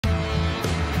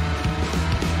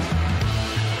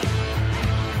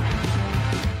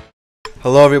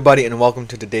Hello, everybody, and welcome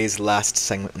to today's last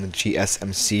segment on the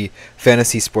GSMC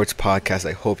Fantasy Sports Podcast.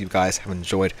 I hope you guys have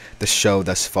enjoyed the show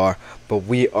thus far, but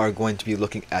we are going to be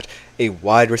looking at a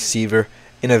wide receiver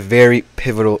in a very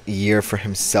pivotal year for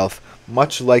himself,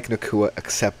 much like Nakua,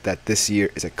 except that this year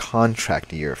is a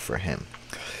contract year for him.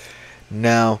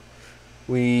 Now,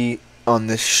 we on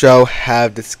this show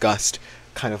have discussed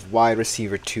kind of wide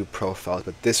receiver 2 profiles,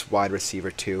 but this wide receiver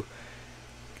 2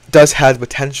 does have the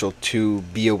potential to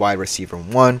be a wide receiver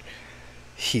 1.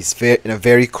 He's in a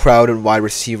very crowded wide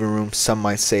receiver room. Some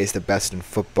might say is the best in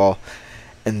football.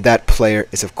 And that player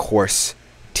is, of course,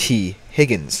 Tee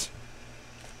Higgins.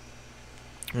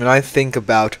 When I think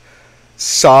about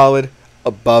solid,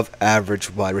 above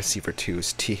average wide receiver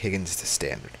 2s, Tee Higgins is the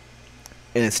standard.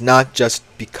 And it's not just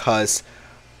because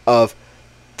of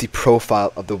the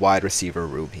profile of the wide receiver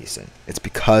room he's in. It's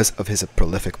because of his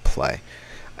prolific play.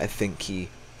 I think he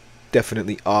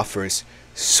definitely offers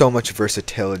so much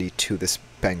versatility to this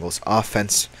Bengals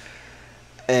offense.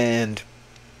 And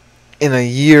in a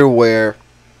year where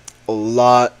a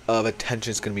lot of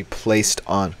attention is going to be placed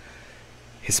on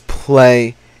his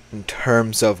play in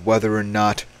terms of whether or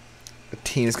not a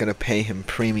team is going to pay him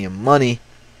premium money,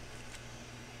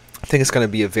 I think it's going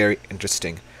to be a very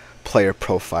interesting player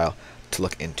profile to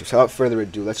look into. So without further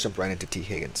ado, let's jump right into Tee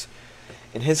Higgins.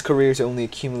 In his career, he's only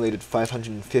accumulated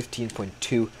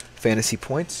 515.2 fantasy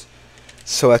points,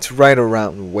 so that's right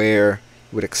around where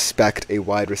you would expect a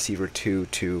wide receiver 2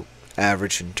 to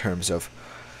average in terms of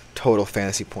total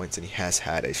fantasy points, and he has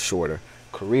had a shorter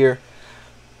career.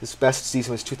 His best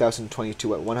season was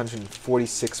 2022 at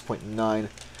 146.9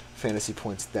 fantasy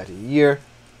points that year.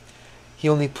 He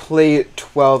only played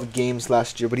 12 games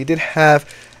last year, but he did have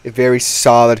a very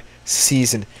solid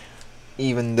season,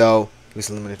 even though he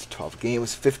was limited to 12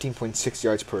 games. 15.6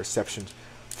 yards per reception,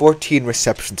 14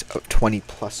 receptions of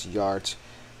 20-plus yards,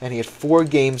 and he had 4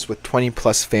 games with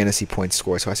 20-plus fantasy point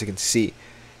scores. So as you can see,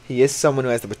 he is someone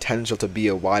who has the potential to be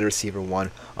a wide receiver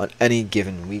 1 on any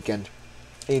given weekend.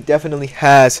 And he definitely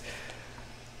has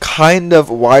kind of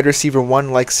wide receiver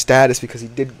 1-like status because he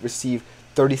did receive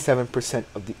 37%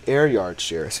 of the air yard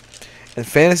shares. And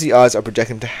fantasy odds are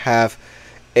projecting to have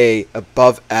a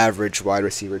above average wide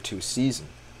receiver 2 season.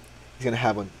 They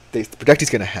project he's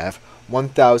going to have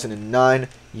 1,009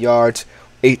 yards,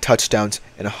 8 touchdowns,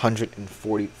 and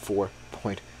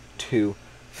 144.2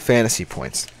 fantasy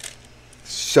points.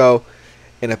 So,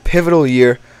 in a pivotal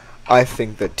year, I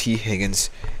think that Tee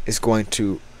Higgins is going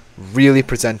to really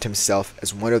present himself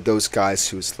as one of those guys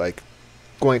who's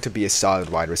going to be a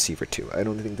solid wide receiver 2. I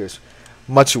don't think there's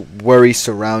much worry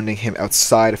surrounding him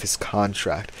outside of his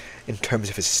contract in terms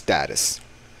of his status.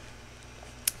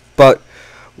 But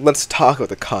let's talk about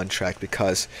the contract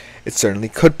because it certainly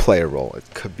could play a role.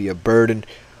 It could be a burden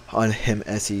on him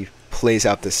as he plays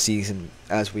out the season.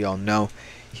 As we all know,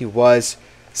 he was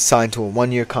signed to a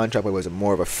 1-year contract, but it was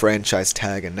more of a franchise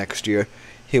tag, and next year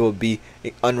he will be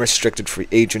an unrestricted free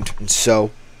agent, and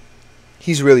so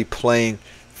he's really playing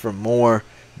for more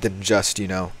than just,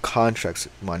 contracts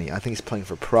money. I think he's playing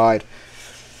for pride.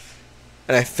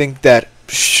 And I think that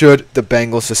should the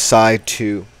Bengals decide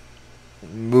to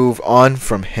move on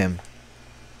from him,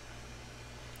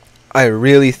 I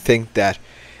really think that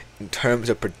in terms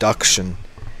of production,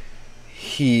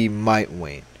 he might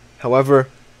wane. However,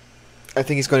 I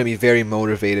think he's going to be very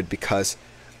motivated because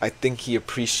I think he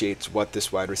appreciates what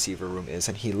this wide receiver room is,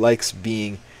 and he likes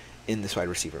being in this wide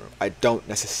receiver room. I don't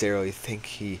necessarily think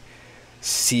he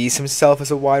sees himself as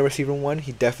a wide receiver 1.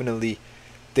 He definitely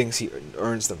thinks he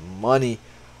earns the money,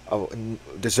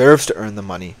 deserves to earn the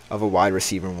money of a wide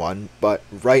receiver 1, but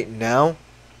right now,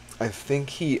 I think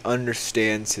he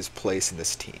understands his place in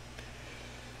this team.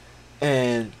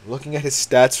 And looking at his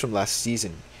stats from last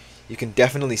season, you can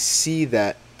definitely see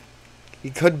that he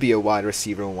could be a wide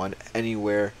receiver 1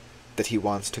 anywhere that he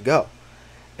wants to go.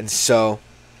 And so,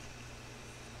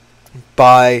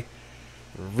 by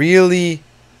really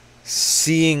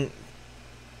seeing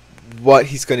what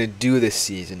he's going to do this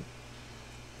season,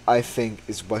 I think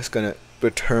is what's going to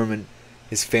determine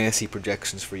his fantasy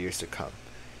projections for years to come.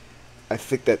 I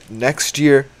think that next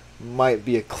year might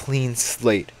be a clean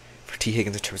slate for Tee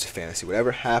Higgins in terms of fantasy.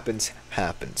 Whatever happens,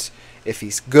 happens. If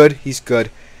he's good, he's good.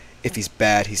 If he's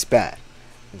bad, he's bad.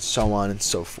 And so on and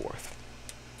so forth.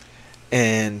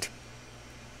 And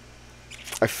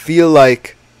I feel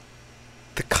like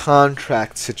the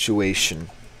contract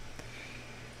situation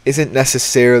isn't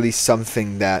necessarily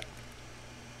something that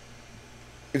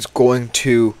is going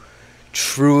to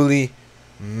truly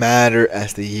matter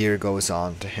as the year goes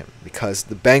on to him, because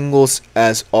the Bengals,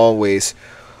 as always,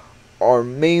 are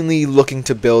mainly looking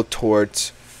to build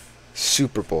towards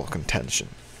Super Bowl contention.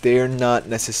 they're not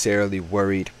necessarily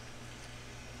worried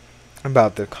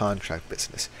about their contract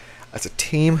business. As a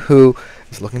team who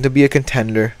is looking to be a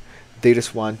contender, they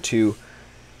just want to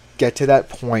get to that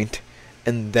point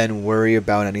and then worry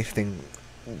about anything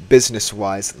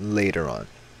business-wise later on.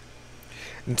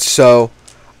 And so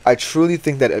I truly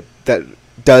think that that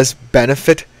does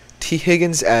benefit Tee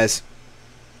Higgins, as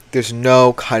there's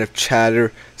no kind of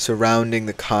chatter surrounding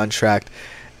the contract,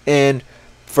 and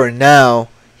for now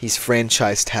he's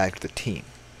franchise tagged to the team.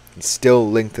 He's still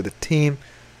linked to the team,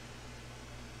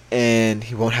 and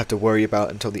he won't have to worry about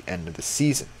it until the end of the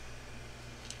season.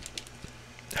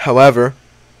 However,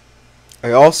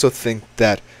 I also think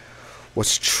that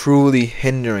what's truly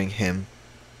hindering him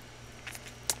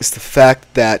is the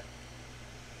fact that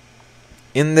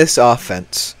in this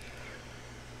offense,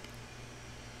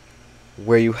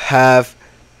 where you have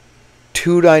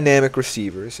two dynamic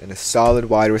receivers and a solid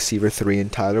wide receiver 3 in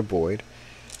Tyler Boyd,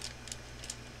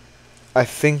 I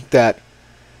think that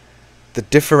the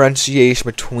differentiation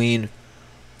between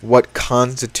what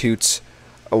constitutes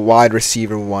a wide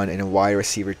receiver 1 and a wide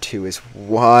receiver 2 is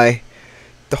why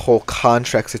the whole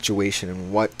contract situation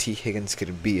and what Tee Higgins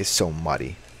could be is so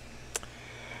muddy.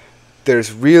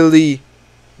 There's really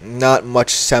not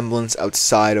much semblance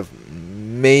outside of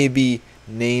maybe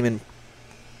name and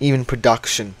even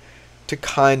production to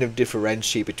kind of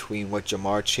differentiate between what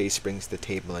Ja'Marr Chase brings to the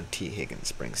table and Tee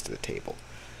Higgins brings to the table.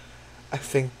 I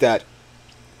think that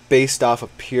based off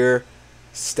of pure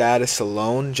status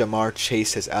alone, Ja'Marr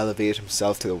Chase has elevated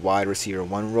himself to the wide receiver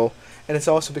 1 role, and it's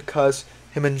also because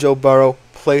him and Joe Burrow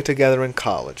played together in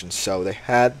college, and so they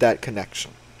had that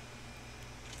connection.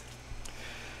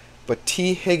 But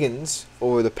Tee Higgins,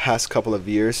 over the past couple of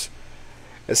years,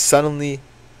 has suddenly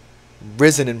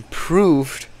risen and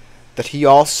proved that he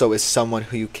also is someone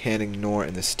who you can't ignore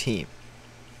in this team.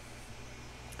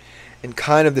 In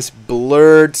kind of this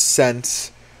blurred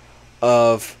sense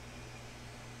of,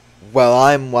 well,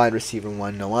 I'm wide receiver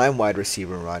 1, no, I'm wide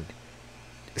receiver 1,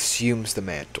 assumes the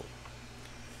mantle.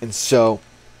 And so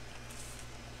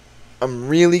I'm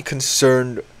really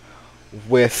concerned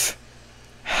with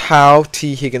how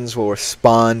Tee Higgins will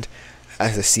respond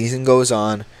as the season goes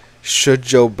on should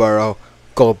Joe Burrow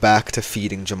go back to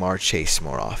feeding Ja'Marr Chase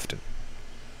more often.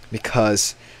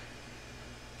 Because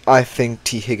I think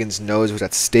Tee Higgins knows what's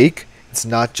at stake. It's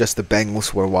not just the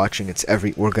Bengals who are watching, it's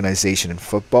every organization in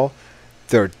football.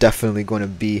 There are definitely going to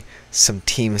be some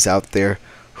teams out there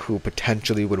who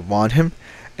potentially would want him,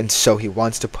 and so he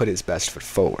wants to put his best foot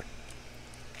forward.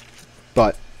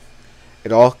 But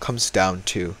it all comes down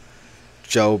to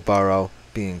Joe Burrow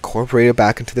being incorporated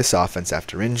back into this offense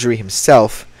after injury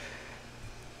himself,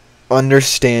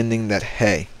 understanding that,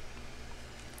 hey,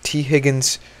 Tee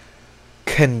Higgins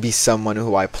can be someone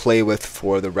who I play with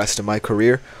for the rest of my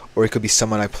career, or it could be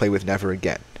someone I play with never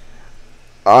again.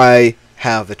 I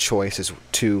have the choices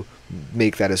to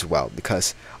make that as well,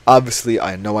 because obviously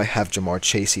I know I have Ja'Marr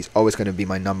Chase. He's always going to be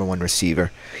my number 1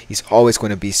 receiver. He's always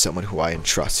going to be someone who I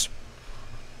entrust.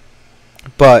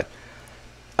 But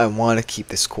I want to keep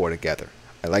this core together.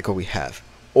 I like what we have.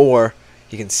 Or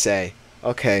you can say,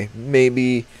 okay,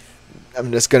 maybe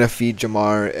I'm just going to feed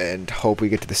Ja'Marr and hope we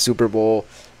get to the Super Bowl,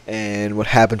 and what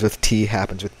happens with T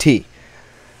happens with T.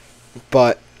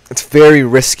 But it's very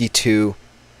risky to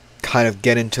kind of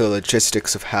get into the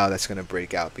logistics of how that's going to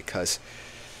break out, because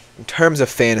in terms of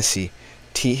fantasy,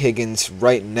 Tee Higgins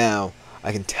right now,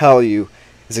 I can tell you,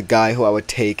 is a guy who I would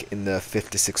take in the 5th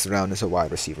to 6th round as a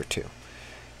wide receiver too.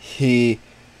 He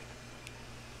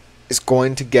is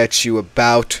going to get you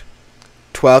about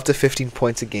 12 to 15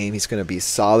 points a game. He's going to be a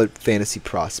solid fantasy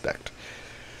prospect.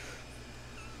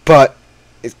 But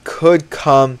it could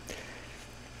come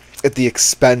at the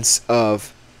expense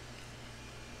of,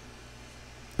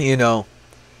 you know,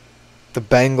 the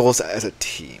Bengals as a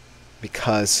team.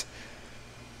 Because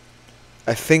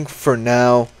I think for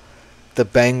now, the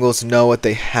Bengals know what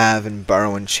they have in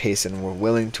Burrow and Chase and were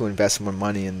willing to invest more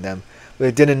money in them. But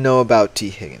they didn't know about Tee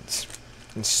Higgins.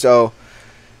 And so,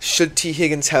 should Tee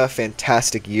Higgins have a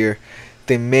fantastic year,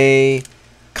 they may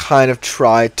kind of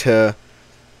try to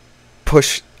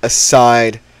push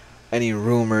aside any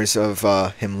rumors of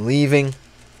him leaving.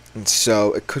 And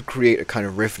so it could create a kind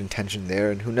of rift and tension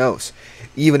there, and who knows.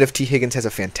 Even if Tee Higgins has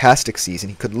a fantastic season,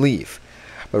 he could leave.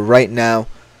 But right now,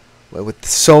 with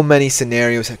so many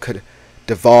scenarios that could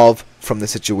devolve from the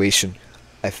situation,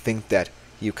 I think that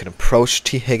you can approach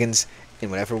Tee Higgins in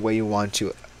whatever way you want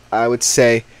to. I would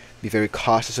say be very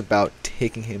cautious about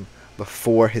taking him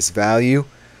before his value,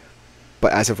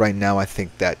 But as of right now, I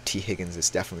think that Tee Higgins is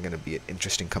definitely going to be an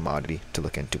interesting commodity to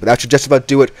look into. But that should just about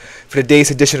do it for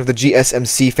today's edition of the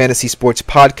GSMC Fantasy Sports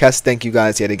Podcast. Thank you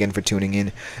guys yet again for tuning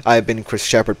in. I have been Chris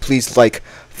Shepard. Please like,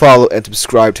 follow, and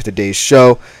subscribe to today's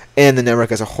show and the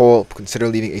network as a whole. Consider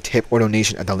leaving a tip or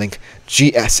donation at the link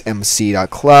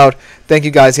gsmc.cloud. Thank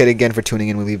you guys yet again for tuning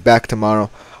in. We'll be back tomorrow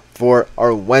for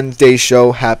our Wednesday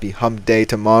show. Happy hump day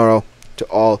tomorrow to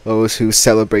all those who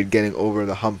celebrate getting over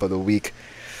the hump of the week.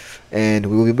 And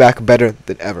we will be back better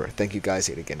than ever. Thank you guys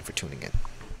yet again for tuning in.